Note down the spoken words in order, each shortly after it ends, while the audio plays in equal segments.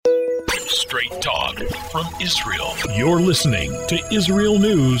Straight talk from Israel. You're listening to Israel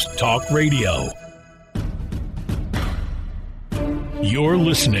News Talk Radio. You're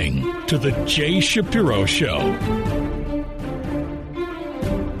listening to The Jay Shapiro Show.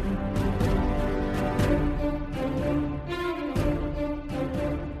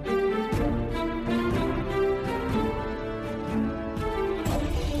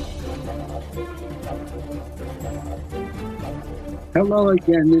 Hello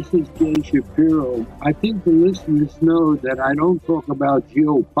again, this is Jay Shapiro. I think the listeners know that I don't talk about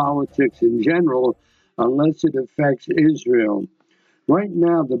geopolitics in general unless it affects Israel. Right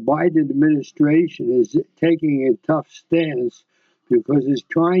now, the Biden administration is taking a tough stance because it's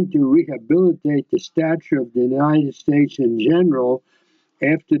trying to rehabilitate the stature of the United States in general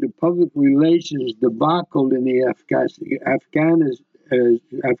after the public relations debacle in the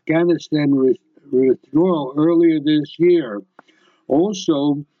Afghanistan withdrawal earlier this year.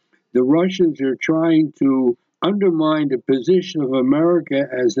 Also, the Russians are trying to undermine the position of America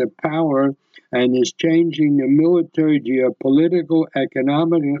as a power and is changing the military, geopolitical,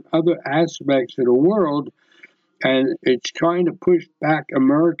 economic, and other aspects of the world. And it's trying to push back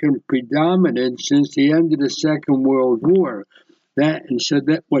American predominance since the end of the Second World War. So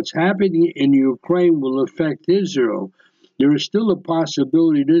what's happening in Ukraine will affect Israel. There is still a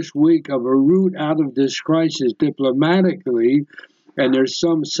possibility this week of a route out of this crisis diplomatically, and there's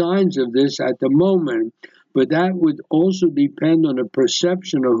some signs of this at the moment, but that would also depend on the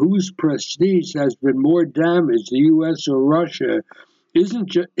perception of whose prestige has been more damaged, the U.S. or Russia.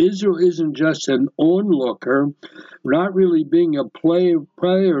 Israel isn't just an onlooker, not really being a player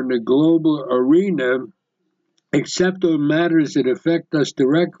in the global arena, except on matters that affect us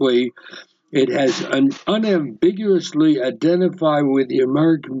directly. It has unambiguously identified with the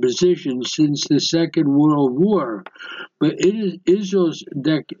American position since the Second World War. But Israel's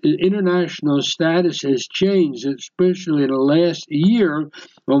international status has changed, especially in the last year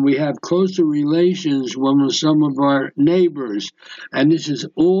when we have closer relations with some of our neighbors. And this is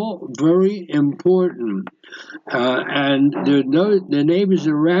all very important. And the neighbors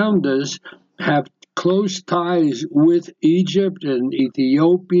around us have close ties with Egypt and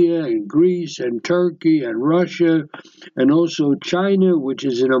Ethiopia and Greece and Turkey and Russia and also China, which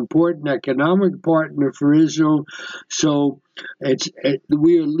is an important economic partner for Israel. So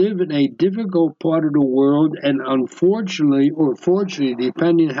we live in a difficult part of the world, and unfortunately, or fortunately,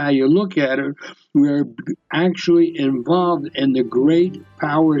 depending how you look at it, we're actually involved in the great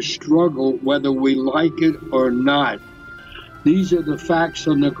power struggle, whether we like it or not. These are the facts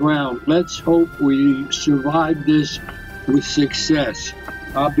on the ground. Let's hope we survive this with success.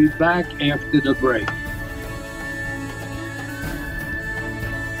 I'll be back after the break.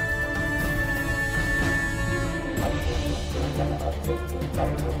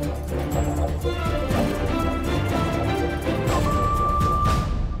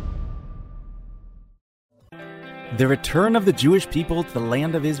 The return of the Jewish people to the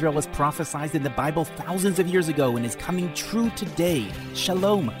land of Israel was prophesied in the Bible thousands of years ago and is coming true today.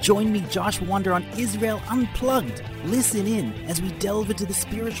 Shalom. Join me, Josh Wander, on Israel Unplugged. Listen in as we delve into the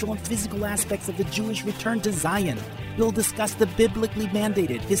spiritual and physical aspects of the Jewish return to Zion. We'll discuss the biblically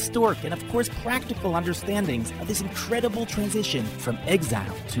mandated, historic, and of course practical understandings of this incredible transition from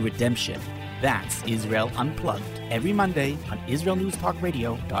exile to redemption. That's Israel Unplugged, every Monday on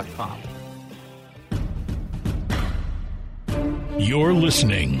IsraelNewsTalkRadio.com. You're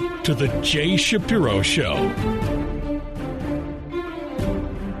listening to The Jay Shapiro Show.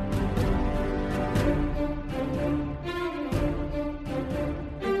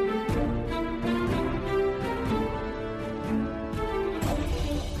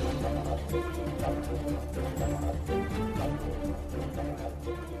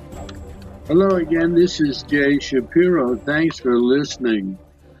 Hello again, this is Jay Shapiro. Thanks for listening.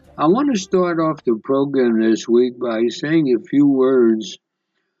 I want to start off the program this week by saying a few words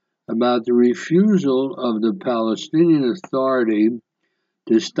about the refusal of the Palestinian Authority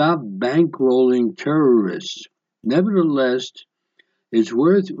to stop bankrolling terrorists. Nevertheless, it's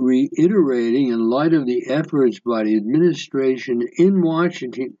worth reiterating in light of the efforts by the administration in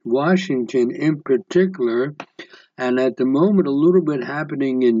Washington in particular, and at the moment a little bit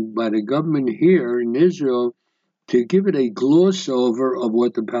happening by the government here in Israel, to give it a gloss over of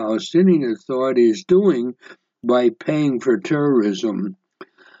what the Palestinian Authority is doing by paying for terrorism.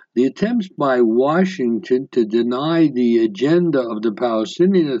 The attempts by Washington to deny the agenda of the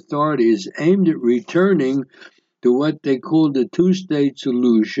Palestinian Authority is aimed at returning to what they call the two-state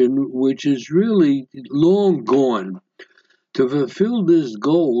solution, which is really long gone. To fulfill this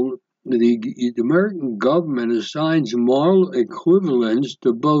goal, the American government assigns moral equivalence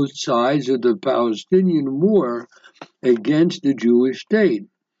to both sides of the Palestinian war against the Jewish state.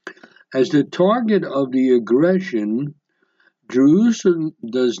 As the target of the aggression, Jerusalem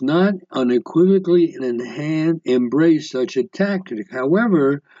does not unequivocally embrace such a tactic.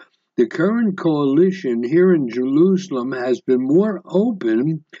 However, the current coalition here in Jerusalem has been more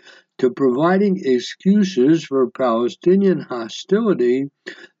open to providing excuses for Palestinian hostility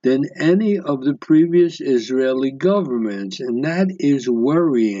than any of the previous Israeli governments, and that is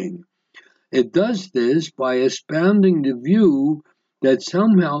worrying. It does this by espousing the view that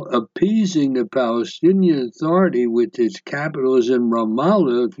somehow appeasing the Palestinian Authority, with its capital is in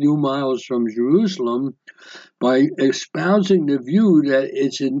Ramallah, a few miles from Jerusalem, by espousing the view that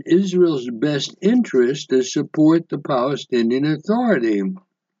it's in Israel's best interest to support the Palestinian Authority.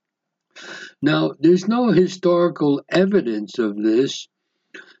 Now, there's no historical evidence of this.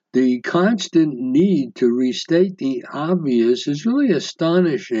 The constant need to restate the obvious is really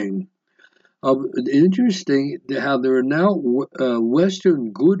astonishing. Interesting how there are now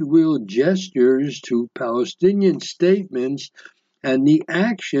Western goodwill gestures to Palestinian statements and the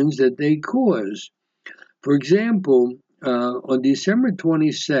actions that they cause. For example, on December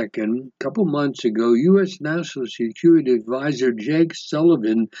 22nd, a couple months ago, U.S. National Security Advisor Jake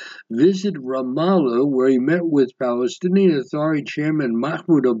Sullivan visited Ramallah, where he met with Palestinian Authority Chairman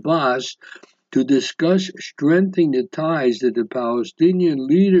Mahmoud Abbas to discuss strengthening the ties that the Palestinian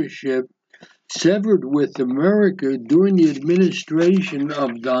leadership severed with America during the administration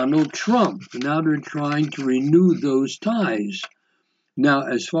of Donald Trump. Now they're trying to renew those ties. Now,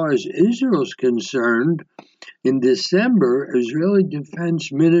 as far as Israel's concerned, in December, Israeli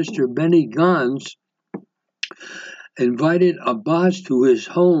Defense Minister Benny Gantz invited Abbas to his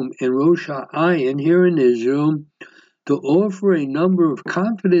home in Rosh Hashanah here in Israel to offer a number of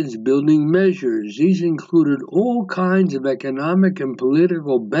confidence-building measures. These included all kinds of economic and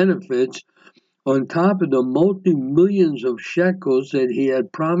political benefits on top of the multi-millions of shekels that he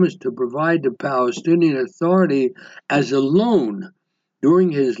had promised to provide the Palestinian Authority as a loan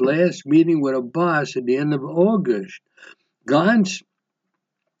during his last meeting with Abbas at the end of August. Gantz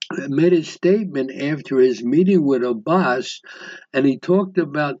made a statement after his meeting with Abbas, and he talked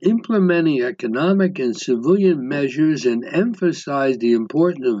about implementing economic and civilian measures and emphasized the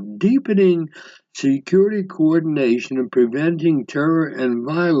importance of deepening security coordination and preventing terror and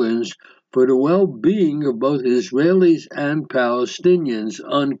violence for the well-being of both Israelis and Palestinians,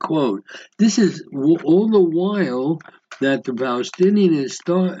 unquote. This is all the while that the Palestinian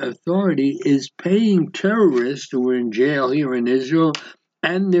Authority is paying terrorists who are in jail here in Israel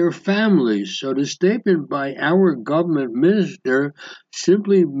and their families. So the statement by our government minister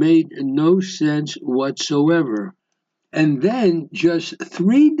simply made no sense whatsoever. And then, just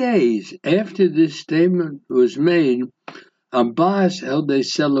 3 days after this statement was made, Abbas held a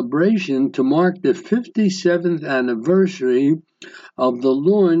celebration to mark the 57th anniversary of the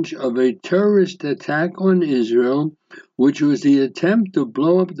launch of a terrorist attack on Israel, which was the attempt to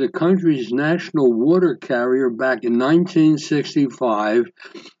blow up the country's national water carrier back in 1965,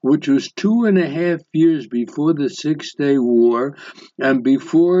 which was 2.5 years before the Six-Day War and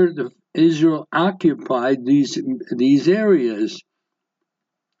before Israel occupied these areas.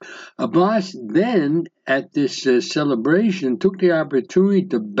 Abbas then, at this celebration, took the opportunity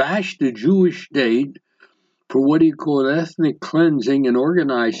to bash the Jewish state for what he called ethnic cleansing and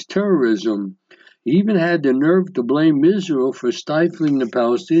organized terrorism. He even had the nerve to blame Israel for stifling the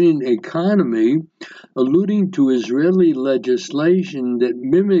Palestinian economy, alluding to Israeli legislation that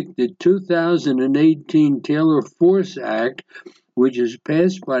mimicked the 2018 Taylor Force Act, which is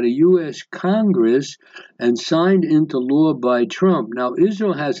passed by the U.S. Congress and signed into law by Trump. Now,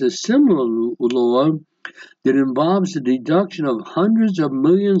 Israel has a similar law that involves the deduction of hundreds of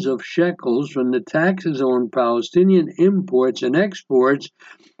millions of shekels from the taxes on Palestinian imports and exports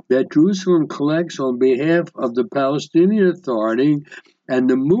that Jerusalem collects on behalf of the Palestinian Authority, and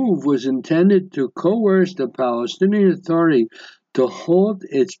the move was intended to coerce the Palestinian Authority to halt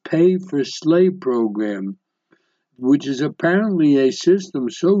its pay-for-slave program, which is apparently a system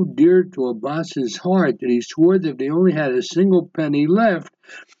so dear to Abbas's heart that he swore that if they only had a single penny left,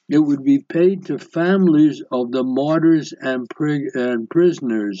 it would be paid to families of the martyrs and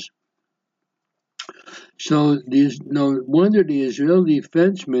prisoners. So no wonder the Israeli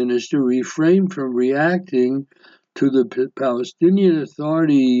defense minister refrained from reacting to the Palestinian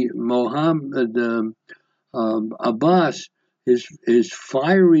Authority Mohammed Abbas, his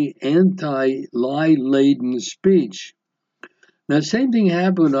fiery anti-lie-laden speech. Now, the same thing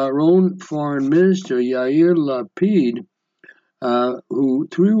happened with our own foreign minister, Yair Lapid. who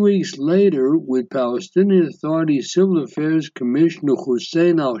 3 weeks later, with Palestinian Authority Civil Affairs Commissioner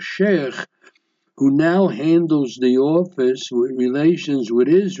Hussein al-Sheikh, who now handles the office with relations with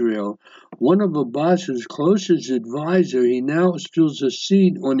Israel, one of Abbas's closest advisors, he now fills a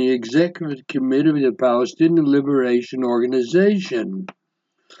seat on the executive committee of the Palestinian Liberation Organization.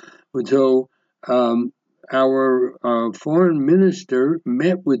 So our foreign minister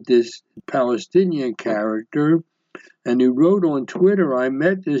met with this Palestinian character, and he wrote on Twitter, "I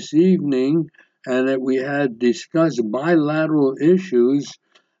met this evening and that we had discussed bilateral issues,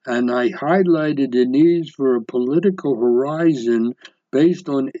 and I highlighted the need for a political horizon based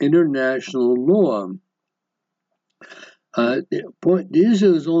on international law."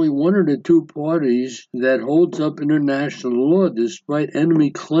 Israel is only one of the two parties that holds up international law, despite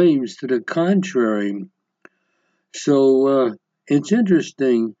enemy claims to the contrary. So it's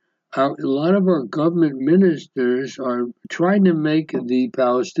interesting. A lot of our government ministers are trying to make the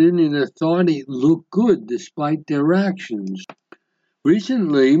Palestinian Authority look good despite their actions.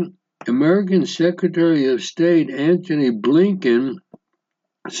 Recently, American Secretary of State Antony Blinken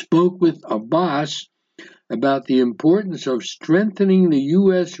spoke with Abbas about the importance of strengthening the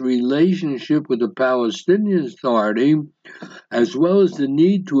U.S. relationship with the Palestinian Authority, as well as the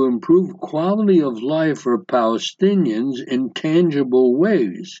need to improve quality of life for Palestinians in tangible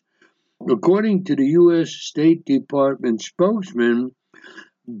ways. According to the U.S. State Department spokesman,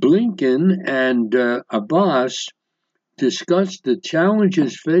 Blinken and Abbas discussed the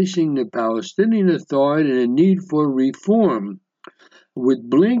challenges facing the Palestinian Authority and the need for reform, with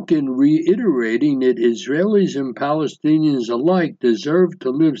Blinken reiterating that Israelis and Palestinians alike deserve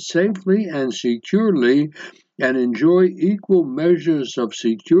to live safely and securely and enjoy equal measures of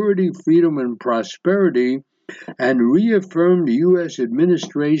security, freedom, and prosperity, and reaffirmed the U.S.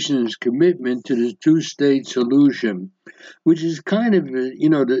 administration's commitment to the two-state solution, which is kind of,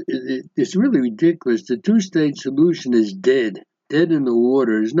 it's really ridiculous. The two-state solution is dead in the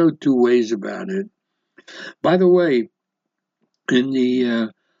water. There's no two ways about it. By the way, in the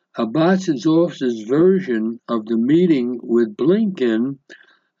Abbas's office's version of the meeting with Blinken,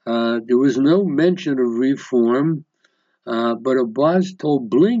 there was no mention of reform, but Abbas told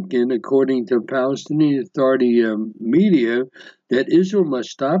Blinken, according to Palestinian Authority media, that Israel must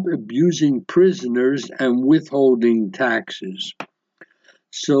stop abusing prisoners and withholding taxes.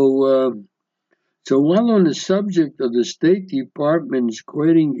 So while on the subject of the State Department's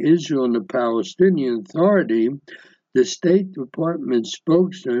equating Israel and the Palestinian Authority, the State Department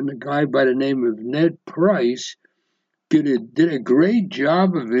spokesman, a guy by the name of Ned Price, did a great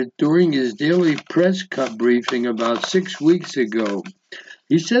job of it during his daily press briefing about 6 weeks ago.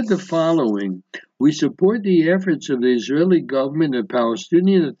 He said the following: "We support the efforts of the Israeli government and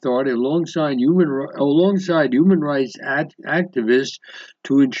Palestinian Authority alongside human rights activists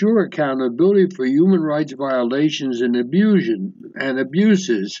to ensure accountability for human rights violations and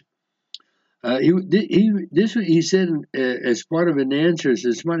abuses." He said as part of an answer,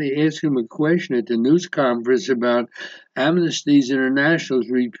 somebody asked him a question at the news conference about Amnesty International's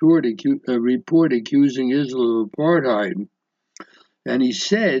report accusing Israel of apartheid. And he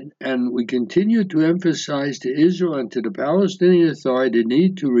said, "And we continue to emphasize to Israel and to the Palestinian Authority the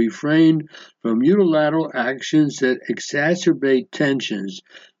need to refrain from unilateral actions that exacerbate tensions.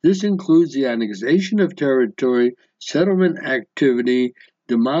 This includes the annexation of territory, settlement activity,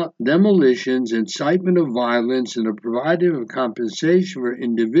 demolitions, incitement of violence, and the providing of compensation for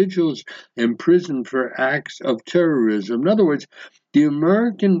individuals imprisoned for acts of terrorism." In other words, the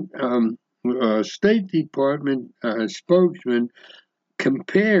American State Department spokesman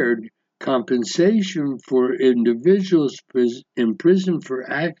compared compensation for individuals imprisoned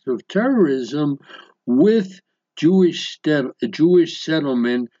for acts of terrorism with Jewish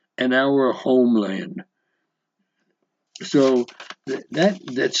settlement in our homeland. So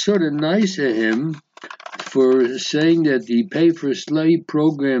that's sort of nice of him for saying that the pay-for-slave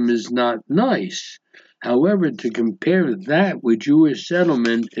program is not nice. However, to compare that with Jewish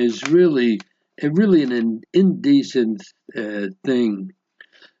settlement is really an indecent thing.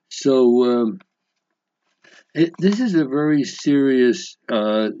 So this is a very serious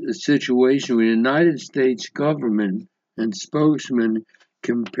situation where the United States government and spokesman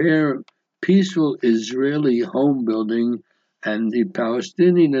compare peaceful Israeli home building and the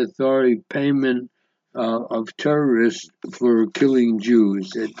Palestinian Authority payment of terrorists for killing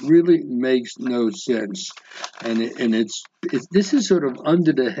Jews. It really makes no sense, and this is sort of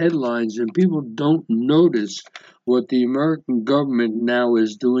under the headlines, and people don't notice what the American government now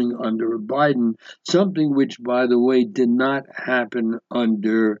is doing under Biden. Something which, by the way, did not happen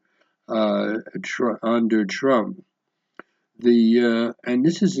under Trump. and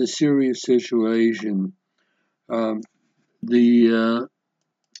this is a serious situation. Um, the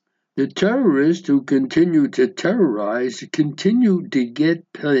terrorists who continue to terrorize continue to get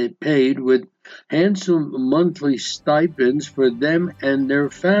paid with handsome monthly stipends for them and their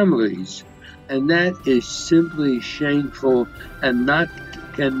families. And that is simply shameful and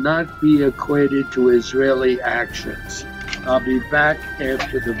cannot be equated to Israeli actions. I'll be back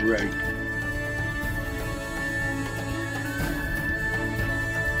after the break.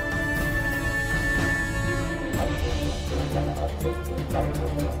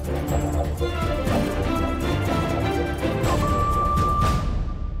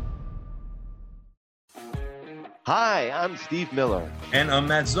 Hi, I'm Steve Miller. And I'm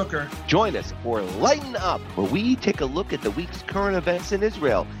Matt Zucker. Join us for Lighten Up, where we take a look at the week's current events in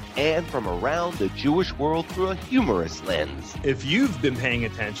Israel and from around the Jewish world through a humorous lens. If you've been paying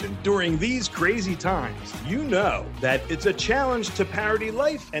attention during these crazy times, you know that it's a challenge to parody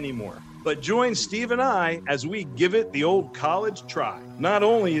life anymore. But join Steve and I as we give it the old college try. Not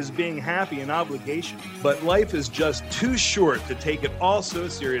only is being happy an obligation, but life is just too short to take it all so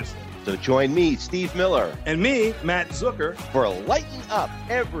seriously. So join me, Steve Miller. And me, Matt Zucker. For Lighten Up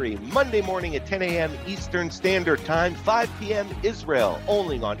every Monday morning at 10 a.m. Eastern Standard Time, 5 p.m. Israel,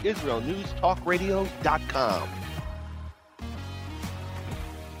 only on IsraelNewsTalkRadio.com.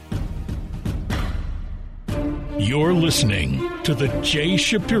 You're listening to The Jay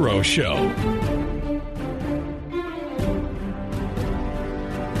Shapiro Show.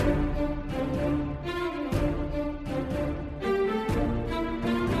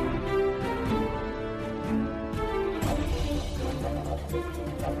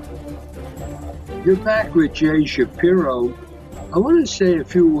 You're back with Jay Shapiro. I want to say a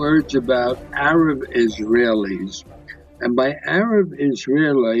few words about Arab Israelis. And by Arab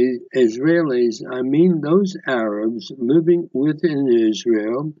Israelis, I mean those Arabs living within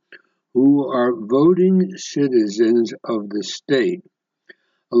Israel who are voting citizens of the state.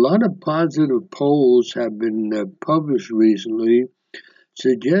 A lot of positive polls have been published recently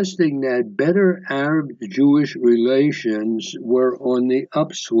suggesting that better Arab-Jewish relations were on the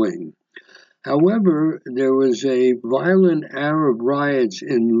upswing. However, there was a violent Arab riots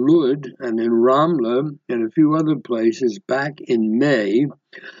in Lud and in Ramla and a few other places back in May,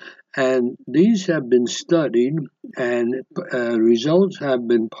 and these have been studied and results have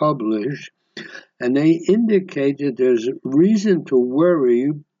been published, and they indicate that there's reason to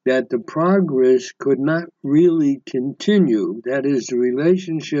worry that the progress could not really continue. That is, the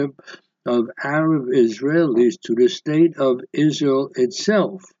relationship of Arab Israelis to the state of Israel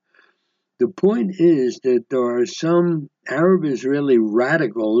itself. The point is that there are some Arab Israeli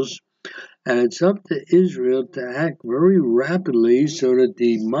radicals, and it's up to Israel to act very rapidly so that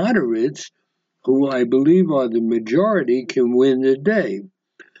the moderates, who I believe are the majority, can win the day.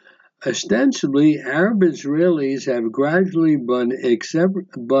 Ostensibly, Arab Israelis have gradually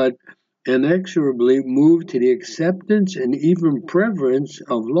but inexorably moved to the acceptance and even preference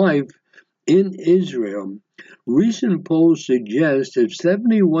of life in Israel. Recent polls suggest that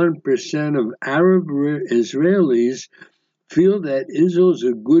 71% of Arab Israelis feel that Israel is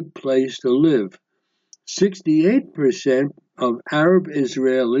a good place to live. 68% of Arab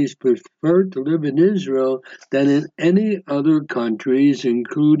Israelis prefer to live in Israel than in any other countries,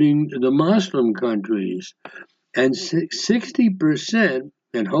 including the Muslim countries. And 60%,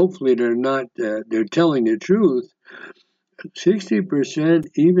 and hopefully they're telling the truth, 60%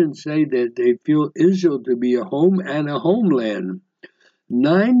 even say that they feel Israel to be a home and a homeland.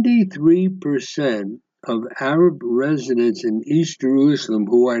 93% of Arab residents in East Jerusalem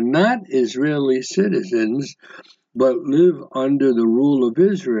who are not Israeli citizens but live under the rule of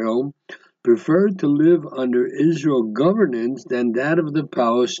Israel prefer to live under Israel governance than that of the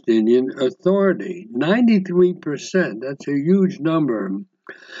Palestinian Authority. 93%, that's a huge number.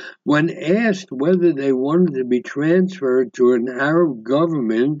 When asked whether they wanted to be transferred to an Arab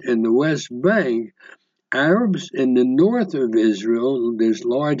government in the West Bank, Arabs in the north of Israel, this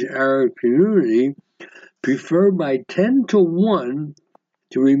large Arab community, prefer by 10 to 1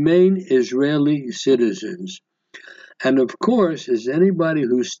 to remain Israeli citizens. And of course, as anybody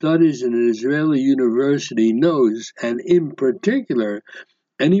who studies in an Israeli university knows, and in particular,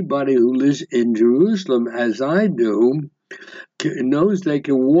 anybody who lives in Jerusalem, as I do, knows they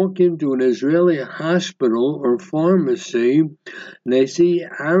can walk into an Israeli hospital or pharmacy, and they see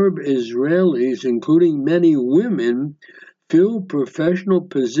Arab Israelis, including many women, fill professional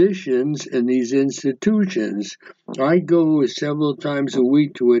positions in these institutions. I go several times a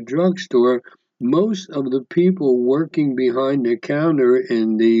week to a drugstore. Most of the people working behind the counter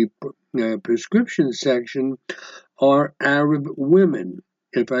in the prescription section are Arab women.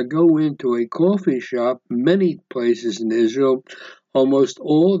 If I go into a coffee shop, many places in Israel, almost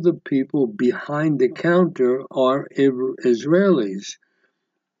all the people behind the counter are Israelis.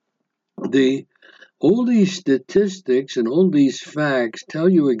 All these statistics and all these facts tell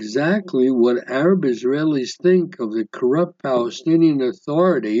you exactly what Arab Israelis think of the corrupt Palestinian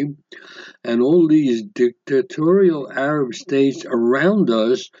Authority and all these dictatorial Arab states around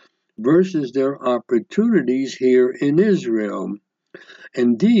us versus their opportunities here in Israel.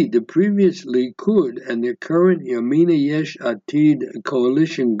 Indeed, the previous Likud and the current Yamina Yesh Atid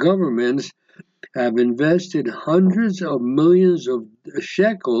coalition governments have invested hundreds of millions of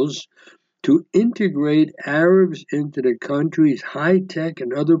shekels to integrate Arabs into the country's high-tech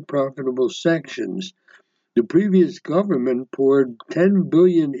and other profitable sections. The previous government poured 10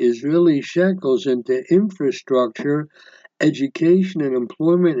 billion Israeli shekels into infrastructure, education, and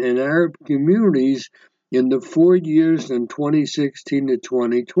employment in Arab communities in the 4 years from 2016 to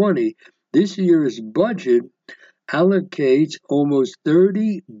 2020. This year's budget allocates almost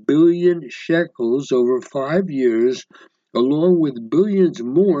 30 billion shekels over 5 years, along with billions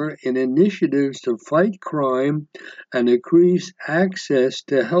more in initiatives to fight crime and increase access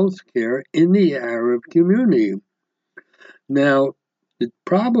to health care in the Arab community. Now, the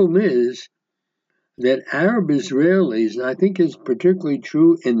problem is that Arab Israelis, and I think it's particularly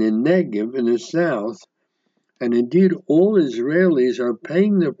true in the Negev, in the south, and indeed all Israelis are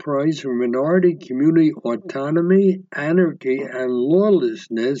paying the price for minority community autonomy, anarchy, and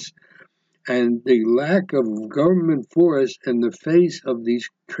lawlessness, and the lack of government force in the face of these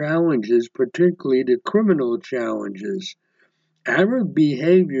challenges, particularly the criminal challenges. Arab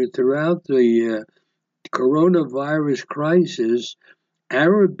behavior throughout the coronavirus crisis,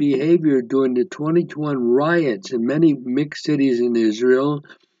 Arab behavior during the 2021 riots in many mixed cities in Israel,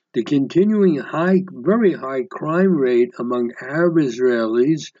 the continuing very high crime rate among Arab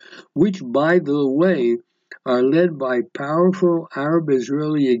Israelis, which, by the way, are led by powerful Arab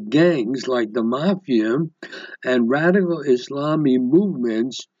Israeli gangs like the Mafia and radical Islami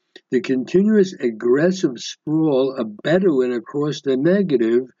movements, the continuous aggressive sprawl of Bedouin across the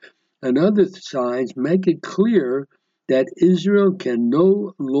Negev, and other signs make it clear that Israel can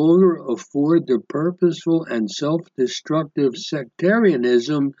no longer afford the purposeful and self-destructive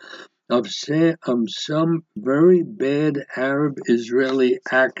sectarianism of some very bad Arab Israeli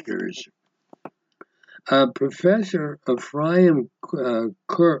actors. Professor Ephraim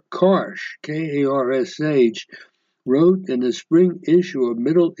Karsh, K-A-R-S-H, wrote in the spring issue of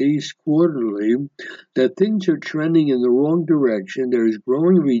Middle East Quarterly that things are trending in the wrong direction. There is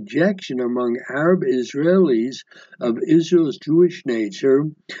growing rejection among Arab Israelis of Israel's Jewish nature,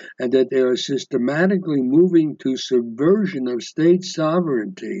 and that they are systematically moving to subversion of state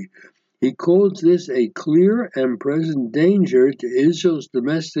sovereignty. He calls this a clear and present danger to Israel's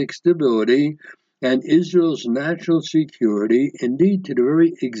domestic stability and Israel's national security, indeed to the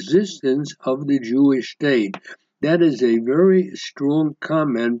very existence of the Jewish state. That is a very strong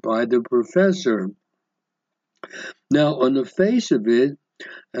comment by the professor. Now, on the face of it,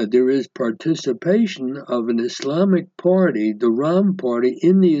 there is participation of an Islamic party, the Ram party,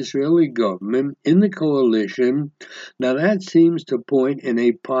 in the Israeli government, in the coalition. Now, that seems to point in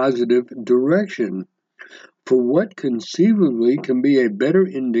a positive direction. For what conceivably can be a better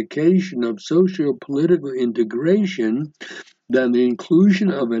indication of socio-political integration than the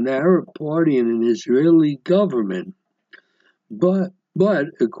inclusion of an Arab party in an Israeli government. But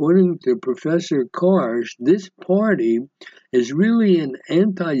according to Professor Karsh, this party is really an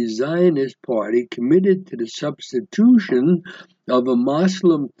anti-Zionist party committed to the substitution of a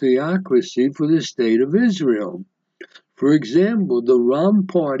Muslim theocracy for the state of Israel. For example, the Ram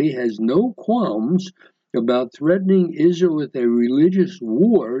party has no qualms about threatening Israel with a religious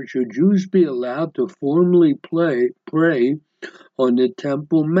war should Jews be allowed to formally pray on the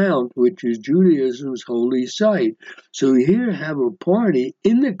Temple Mount, which is Judaism's holy site. So here you have a party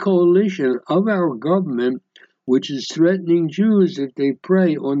in the coalition of our government which is threatening Jews if they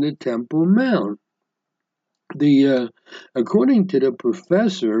pray on the Temple Mount. According to the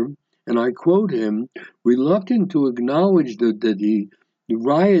professor, and I quote him, reluctant to acknowledge the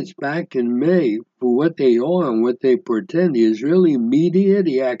riots back in May for what they are and what they portend, the Israeli media,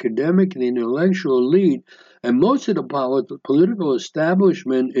 the academic and intellectual elite, and most of the political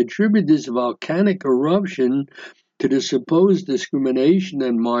establishment attribute this volcanic eruption to the supposed discrimination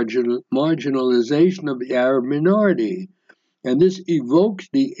and marginalization of the Arab minority. And this evokes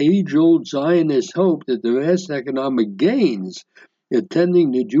the age-old Zionist hope that the vast economic gains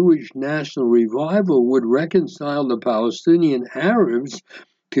attending the Jewish national revival would reconcile the Palestinian Arabs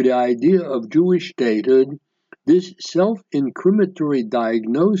to the idea of Jewish statehood. This self-incriminatory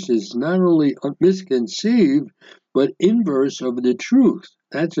diagnosis is not only misconceived, but inverse of the truth.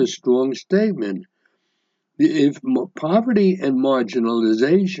 That's a strong statement. If poverty and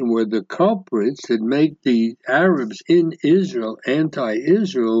marginalization were the culprits that make the Arabs in Israel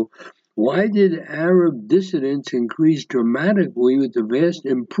anti-Israel, why did Arab dissidents increase dramatically with the vast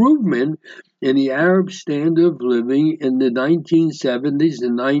improvement in the Arab standard of living in the 1970s, the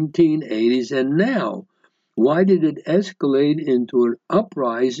 1980s, and now? Why did it escalate into an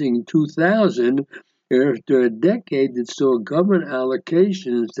uprising in 2000 after a decade that saw government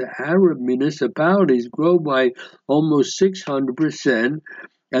allocations to Arab municipalities grow by almost 600%,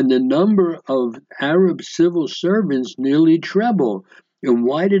 and the number of Arab civil servants nearly treble? And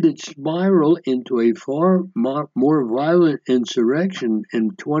why did it spiral into a far more violent insurrection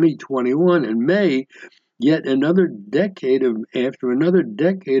in 2021 in May? Yet after another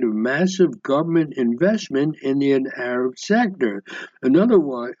decade of massive government investment in the Arab sector. In other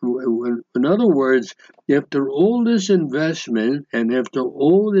words, after all this investment and after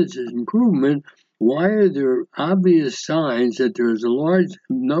all this improvement, why are there obvious signs that there is a large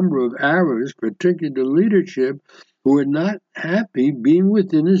number of Arabs, particularly the leadership, who are not happy being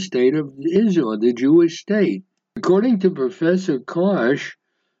within the state of Israel, the Jewish state? According to Professor Karsh,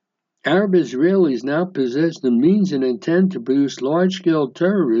 Arab Israelis now possess the means and intent to produce large-scale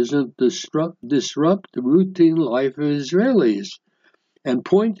terrorism to disrupt the routine life of Israelis, and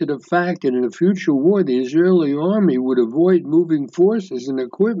point to the fact that in a future war, the Israeli army would avoid moving forces and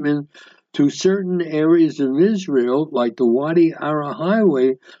equipment to certain areas of Israel, like the Wadi Ara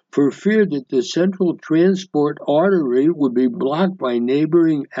Highway, for fear that the central transport artery would be blocked by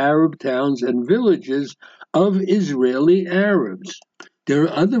neighboring Arab towns and villages of Israeli Arabs. There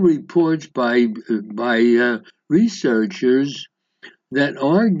are other reports by researchers that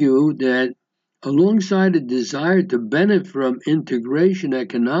argue that alongside a desire to benefit from integration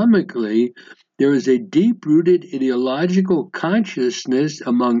economically, there is a deep-rooted ideological consciousness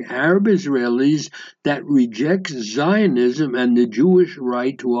among Arab Israelis that rejects Zionism and the Jewish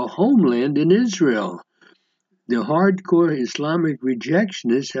right to a homeland in Israel. The hardcore Islamic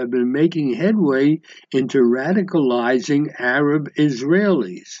rejectionists have been making headway into radicalizing Arab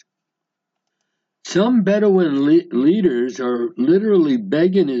Israelis. Some Bedouin leaders are literally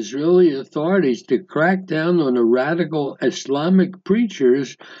begging Israeli authorities to crack down on the radical Islamic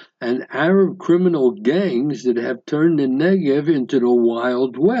preachers and Arab criminal gangs that have turned the Negev into the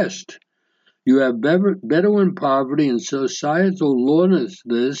Wild West. You have Bedouin poverty and societal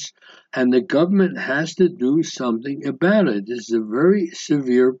lawlessness, and the government has to do something about it. This is a very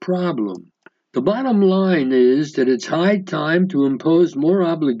severe problem. The bottom line is that it's high time to impose more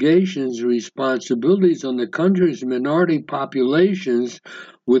obligations and responsibilities on the country's minority populations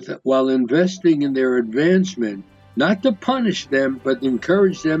while investing in their advancement. Not to punish them, but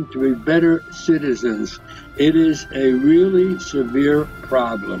encourage them to be better citizens. It is a really severe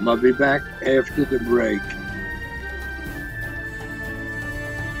problem. I'll be back after the break.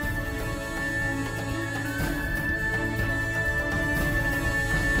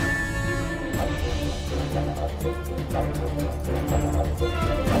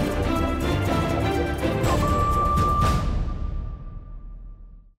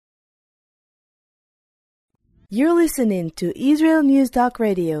 You're listening to Israel News Talk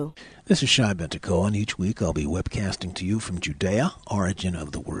Radio. This is Shai Ben-Tekoa, and each week I'll be webcasting to you from Judea, origin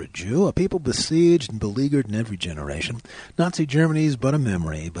of the word Jew, a people besieged and beleaguered in every generation. Nazi Germany is but a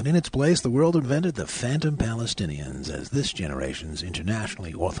memory, but in its place the world invented the phantom Palestinians as this generation's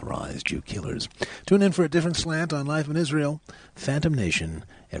internationally authorized Jew killers. Tune in for a different slant on life in Israel, Phantom Nation,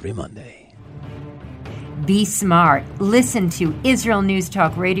 every Monday. Be smart. Listen to Israel News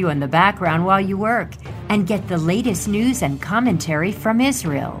Talk Radio in the background while you work and get the latest news and commentary from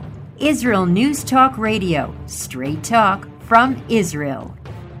Israel. Israel News Talk Radio. Straight talk from Israel.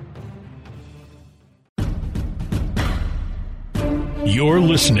 You're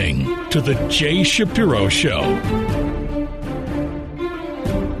listening to The Jay Shapiro Show.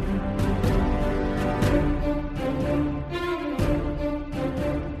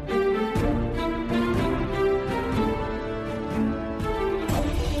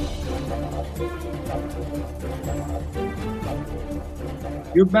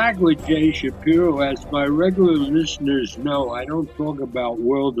 You're back with Jay Shapiro. As my regular listeners know, I don't talk about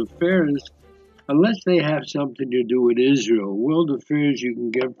world affairs unless they have something to do with Israel. World affairs you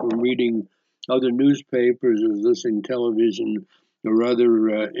can get from reading other newspapers or listening to television or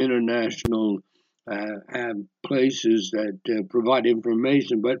other international places that provide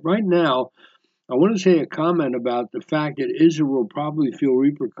information. But right now, I want to say a comment about the fact that Israel will probably feel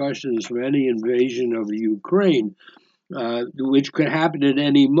repercussions from any invasion of Ukraine, which could happen at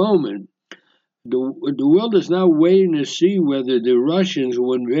any moment. The world is now waiting to see whether the Russians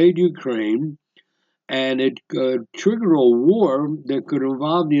will invade Ukraine, and it could trigger a war that could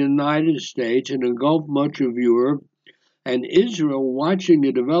involve the United States and engulf much of Europe. And Israel, watching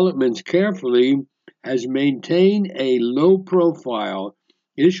the developments carefully, has maintained a low profile,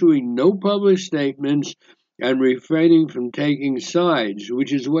 issuing no public statements and refraining from taking sides,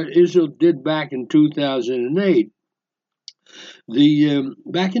 which is what Israel did back in 2008.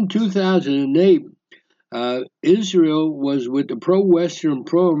 Back in 2008, Israel was with the pro-Western,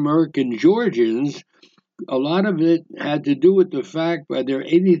 pro-American Georgians. A lot of it had to do with the fact that there are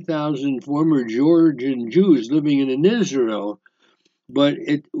 80,000 former Georgian Jews living in Israel. But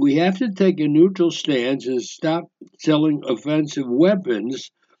we have to take a neutral stance and stop selling offensive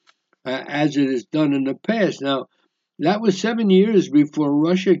weapons as it has done in the past. Now, that was 7 years before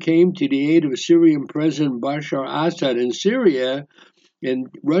Russia came to the aid of Syrian President Bashar Assad in Syria, and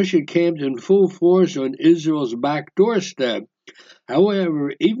Russia camped in full force on Israel's back doorstep.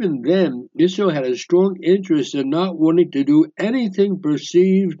 However, even then, Israel had a strong interest in not wanting to do anything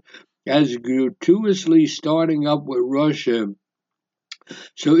perceived as gratuitously starting up with Russia.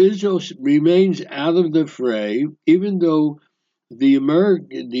 So Israel remains out of the fray, even though the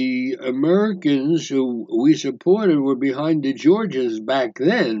Americans who we supported were behind the Georgians back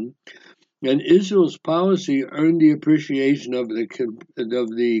then, and Israel's policy earned the appreciation of the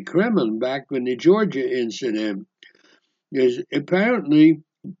Kremlin back in the Georgia incident. Apparently,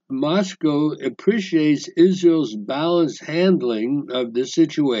 Moscow appreciates Israel's balanced handling of the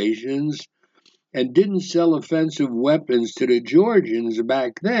situations and didn't sell offensive weapons to the Georgians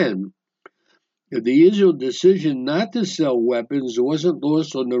back then. The Israel decision not to sell weapons wasn't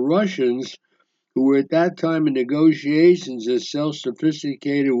lost on the Russians, who were at that time in negotiations to sell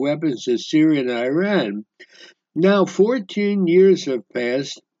sophisticated weapons to Syria and Iran. Now, 14 years have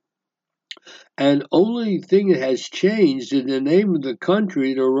passed, and only thing that has changed is the name of the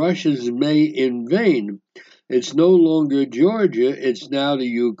country the Russians may invade. It's no longer Georgia, it's now the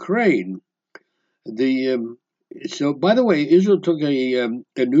Ukraine. So, by the way, Israel took a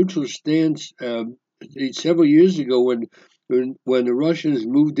neutral stance several years ago when the Russians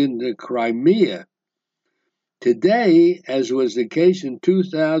moved into Crimea. Today, as was the case in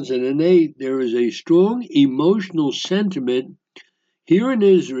 2008, there is a strong emotional sentiment here in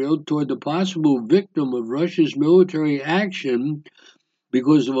Israel toward the possible victim of Russia's military action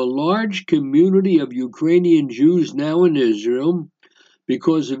because of a large community of Ukrainian Jews now in Israel,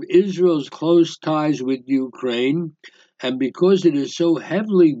 because of Israel's close ties with Ukraine, and because it is so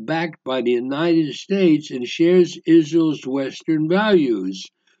heavily backed by the United States and shares Israel's Western values.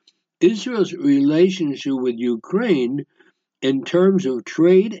 Israel's relationship with Ukraine, in terms of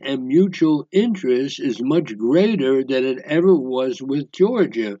trade and mutual interest, is much greater than it ever was with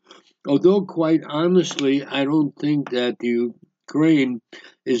Georgia. Although, quite honestly, I don't think that Ukraine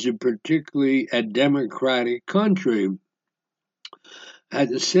is particularly a democratic country. At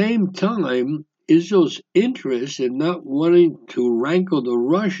the same time, Israel's interest in not wanting to rankle the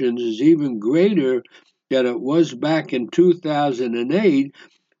Russians is even greater than it was back in 2008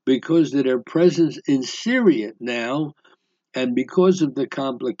 because of their presence in Syria now, and because of the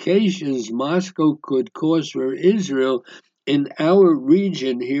complications Moscow could cause for Israel in our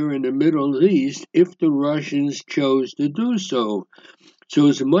region here in the Middle East if the Russians chose to do so. So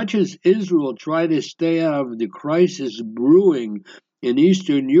as much as Israel tried to stay out of the crisis brewing in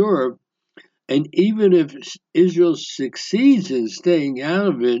Eastern Europe, and even if Israel succeeds in staying out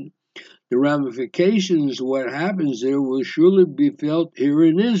of it, the ramifications of what happens there will surely be felt here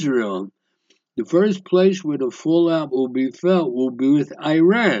in Israel. The first place where the fallout will be felt will be with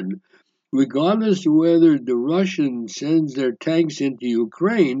Iran. Regardless of whether the Russians sends their tanks into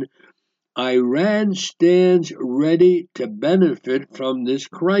Ukraine, Iran stands ready to benefit from this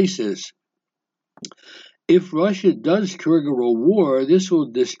crisis. If Russia does trigger a war, this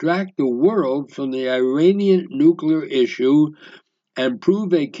will distract the world from the Iranian nuclear issue and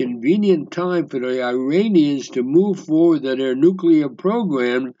prove a convenient time for the Iranians to move forward with their nuclear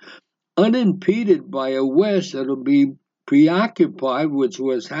program unimpeded by a West that will be preoccupied with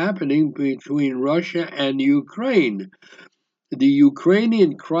what's happening between Russia and Ukraine. The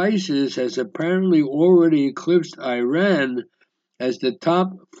Ukrainian crisis has apparently already eclipsed Iran as the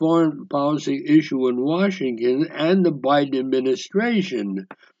top foreign policy issue in Washington and the Biden administration.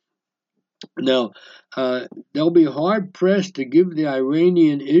 Now, they'll be hard-pressed to give the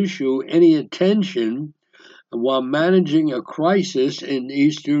Iranian issue any attention while managing a crisis in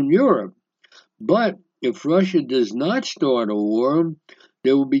Eastern Europe. But if Russia does not start a war,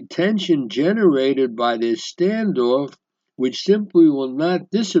 there will be tension generated by this standoff, which simply will not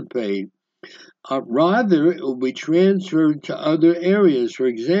dissipate. Rather, it will be transferred to other areas. For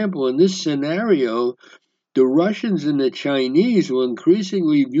example, in this scenario, the Russians and the Chinese will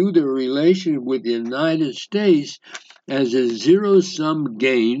increasingly view their relation with the United States as a zero-sum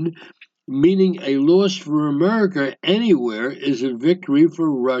game, meaning a loss for America anywhere is a victory for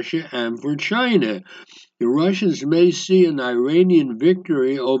Russia and for China. The Russians may see an Iranian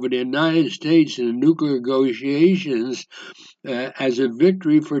victory over the United States in the nuclear negotiations as a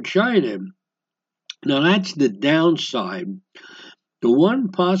victory for China. Now, that's the downside. The one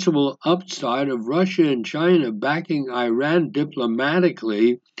possible upside of Russia and China backing Iran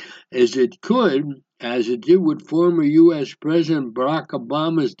diplomatically is it could, as it did with former U.S. President Barack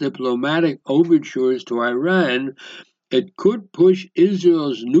Obama's diplomatic overtures to Iran, it could push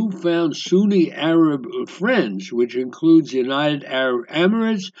Israel's newfound Sunni Arab friends, which includes the United Arab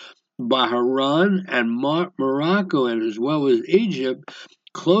Emirates, Bahrain, and Morocco, and as well as Egypt,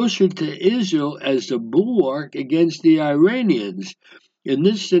 closer to Israel as the bulwark against the Iranians. In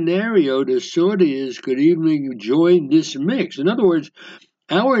this scenario, the Saudis could even join this mix. In other words,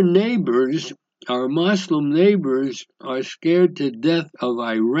 our neighbors, our Muslim neighbors, are scared to death of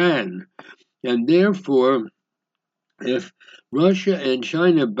Iran. And therefore, if Russia and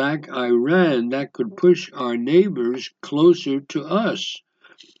China back Iran, that could push our neighbors closer to us.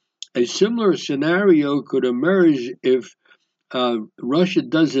 A similar scenario could emerge if Russia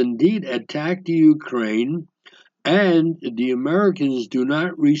does indeed attack the Ukraine and the Americans do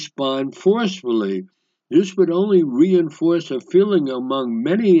not respond forcefully. This would only reinforce a feeling among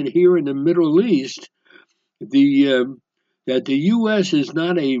many here in the Middle East that the U.S. is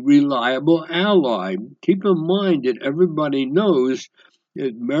not a reliable ally. Keep in mind that everybody knows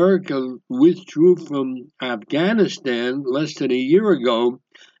that America withdrew from Afghanistan less than a year ago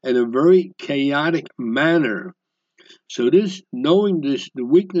in a very chaotic manner. So knowing the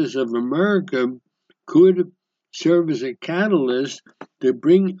weakness of America could serve as a catalyst to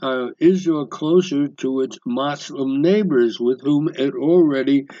bring Israel closer to its Muslim neighbors with whom it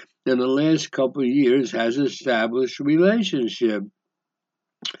already, in the last couple of years, has established relationship.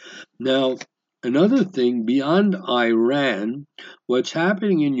 Now, another thing, beyond Iran, what's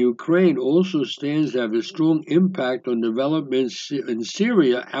happening in Ukraine also stands to have a strong impact on developments in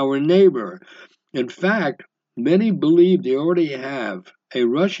Syria, our neighbor. In fact, many believe they already have a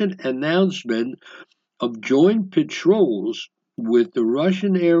Russian announcement of joint patrols with the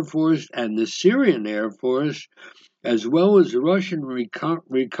Russian Air Force and the Syrian Air Force, as well as Russian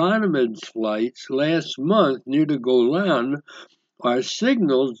reconnaissance flights last month near the Golan, are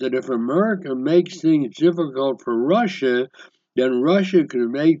signals that if America makes things difficult for Russia, then Russia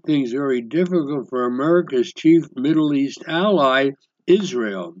can make things very difficult for America's chief Middle East ally,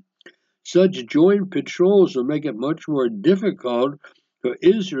 Israel. Such joint patrols will make it much more difficult for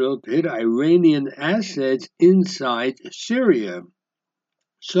Israel to hit Iranian assets inside Syria.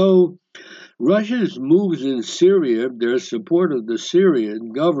 So, Russia's moves in Syria, their support of the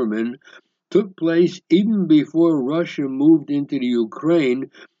Syrian government, took place even before Russia moved into the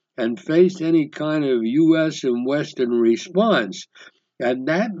Ukraine and faced any kind of U.S. and Western response. And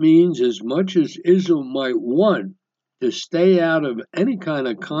that means as much as Israel might want to stay out of any kind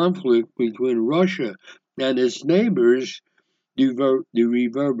of conflict between Russia and its neighbors, the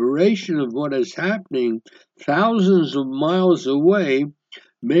reverberation of what is happening thousands of miles away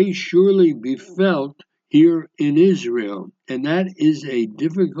may surely be felt here in Israel, and that is a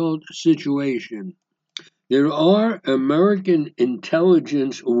difficult situation. There are American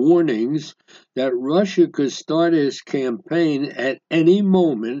intelligence warnings that Russia could start its campaign at any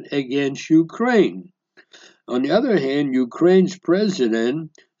moment against Ukraine. On the other hand, Ukraine's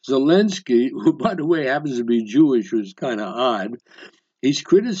president, Zelensky, who, by the way, happens to be Jewish, which is kind of odd, he's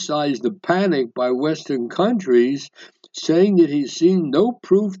criticized the panic by Western countries, saying that he's seen no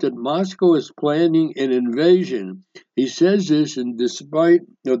proof that Moscow is planning an invasion. He says this in despite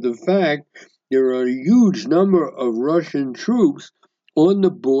of the fact there are a huge number of Russian troops on the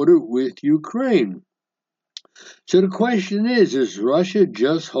border with Ukraine. So the question is Russia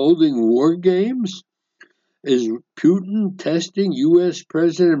just holding war games? Is Putin testing U.S.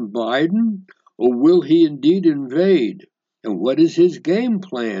 President Biden, or will he indeed invade? And what is his game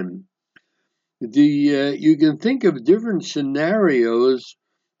plan? You can think of different scenarios,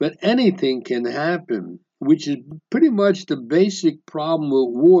 but anything can happen, which is pretty much the basic problem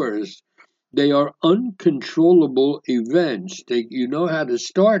with wars. They are uncontrollable events. You know how to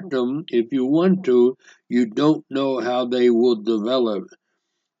start them if you want to. You don't know how they will develop.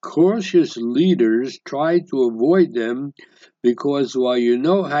 cautious leaders try to avoid them because while you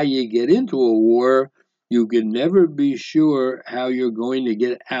know how you get into a war, you can never be sure how you're going to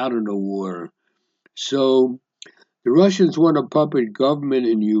get out of the war. So the Russians want a puppet government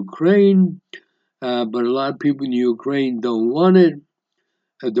in Ukraine, but a lot of people in Ukraine don't want it.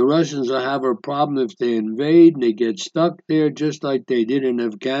 The Russians will have a problem if they invade and they get stuck there, just like they did in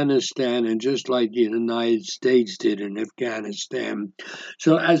Afghanistan and just like the United States did in Afghanistan.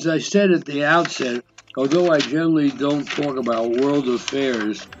 So as I said at the outset, although I generally don't talk about world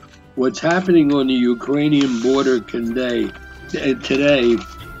affairs, what's happening on the Ukrainian border today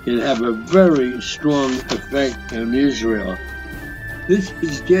can have a very strong effect on Israel. This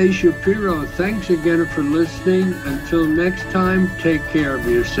is Jay Shapiro. Thanks again for listening. Until next time, take care of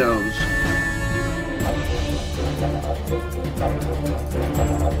yourselves.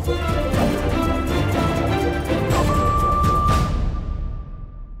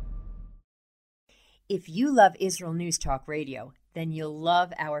 If you love Israel News Talk Radio, then you'll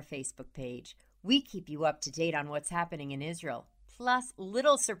love our Facebook page. We keep you up to date on what's happening in Israel, plus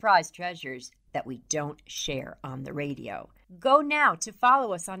little surprise treasures that we don't share on the radio. Go now to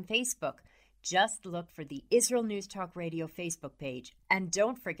follow us on Facebook. Just look for the Israel News Talk Radio Facebook page, and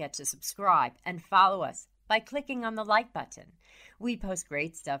don't forget to subscribe and follow us by clicking on the like button. We post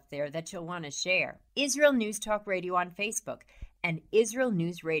great stuff there that you'll want to share. Israel News Talk Radio on Facebook and Israel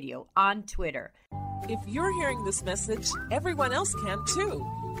News Radio on Twitter. If you're hearing this message, everyone else can too.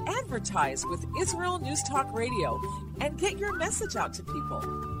 Advertise with Israel News Talk Radio and get your message out to people.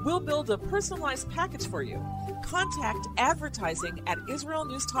 We'll build a personalized package for you. Contact advertising at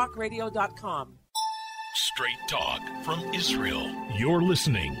IsraelNewsTalkRadio.com. Straight talk from Israel. You're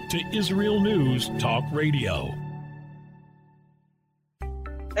listening to Israel News Talk Radio.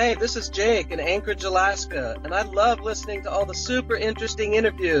 Hey, this is Jake in Anchorage, Alaska, and I love listening to all the super interesting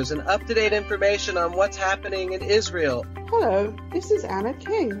interviews and up-to-date information on what's happening in Israel. Hello, this is Anna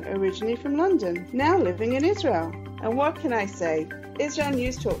King, originally from London, now living in Israel. And what can I say? Israel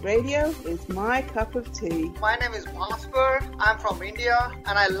News Talk Radio is my cup of tea. My name is Bhaskar. I'm from India,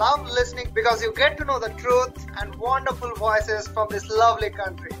 and I love listening because you get to know the truth and wonderful voices from this lovely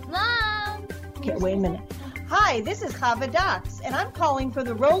country. Mom! Okay, wait a minute. Hi, this is Chava Dax, and I'm calling for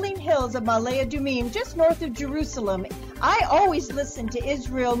the rolling hills of Ma'ale Adumim, just north of Jerusalem. I always listen to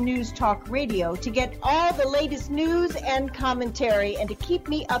Israel News Talk Radio to get all the latest news and commentary and to keep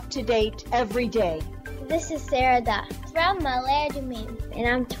me up to date every day. This is Sarah Dax from Ma'ale Adumim, and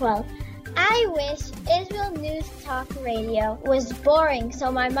I'm 12. I wish Israel News Talk Radio was boring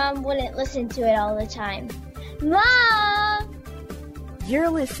so my mom wouldn't listen to it all the time. Mom!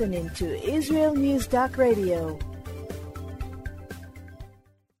 You're listening to Israel News Talk Radio.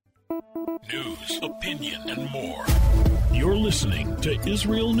 News, opinion, and more. You're listening to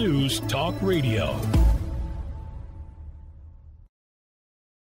Israel News Talk Radio.